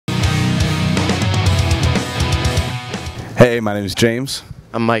Hey, my name is James.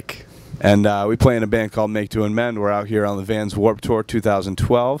 I'm Mike. And we play in a band called Make Do and Mend. We're out here on the Vans Warped Tour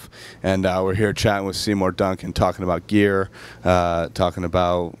 2012, and we're here chatting with Seymour Duncan, talking about gear, talking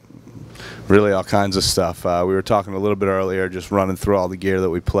about really all kinds of stuff. We were talking a little bit earlier, just running through all the gear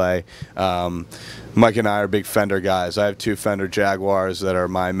that we play. Mike and I are big Fender guys. I have two Fender Jaguars that are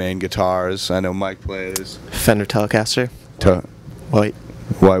my main guitars. I know Mike plays Fender Telecaster. White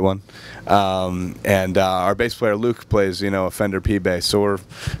one. And our bass player Luke plays, a Fender P bass. So we're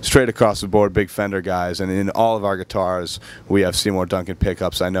straight across the board big Fender guys. And in all of our guitars, we have Seymour Duncan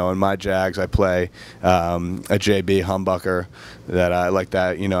pickups. I know in my Jags, I play a JB humbucker. That I like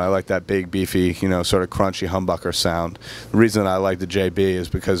that. I like that big, beefy, sort of crunchy humbucker sound. The reason I like the JB is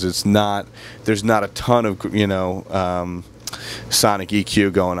because there's not a ton of sonic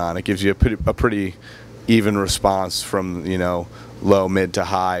EQ going on. It gives you a pretty even response from low, mid to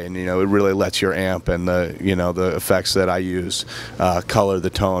high, and it really lets your amp and the effects that I use color the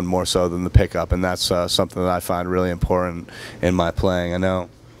tone more so than the pickup, and that's something that I find really important in my playing. I know.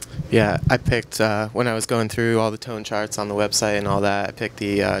 Yeah, I picked when I was going through all the tone charts on the website and all that. I picked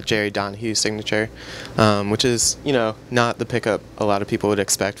the Jerry Donahue signature, which is not the pickup a lot of people would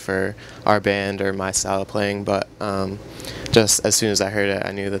expect for our band or my style of playing, but just as soon as I heard it,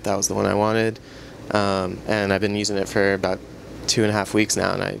 I knew that was the one I wanted, and I've been using it for about 2.5 weeks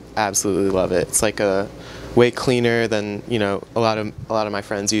now, and I absolutely love it. It's like a way cleaner than a lot of my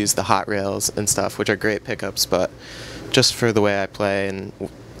friends use the hot rails and stuff, which are great pickups, but just for the way I play and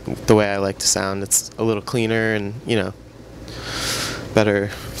the way I like to sound, it's a little cleaner and better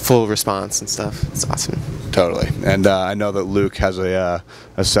full response and stuff. It's awesome. Totally. And I know that Luke has a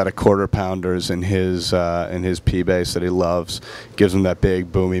set of quarter pounders in his P bass that he loves. Gives him that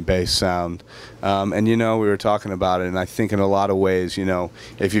big boomy bass sound. And we were talking about it, and I think in a lot of ways,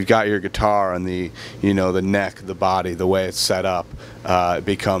 if you've got your guitar and the neck, the body, the way it's set up, it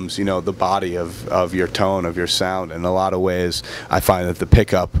becomes the body of your tone, of your sound. In a lot of ways, I find that the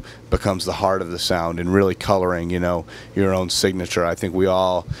pickup becomes the heart of the sound and really coloring your own signature. I think we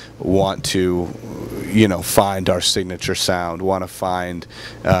all want to find our signature sound, want to find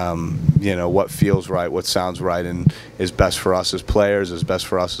what feels right, what sounds right, and is best for us as players, is best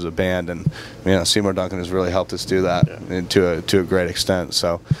for us as a band. And Seymour Duncan has really helped us do that to a great extent.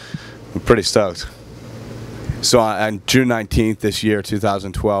 So I'm pretty stoked. So on June 19th this year,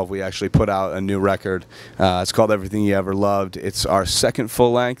 2012, we actually put out a new record. It's called Everything You Ever Loved. It's our second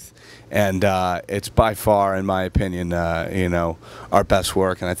full length, and it's by far, in my opinion, our best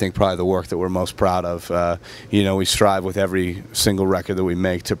work, and I think probably the work that we're most proud of. We strive with every single record that we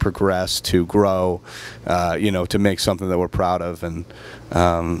make to progress, to grow, to make something that we're proud of, and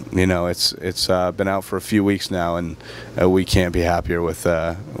it's been out for a few weeks now, and we can't be happier with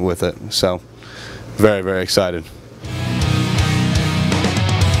it. So. Very, very excited.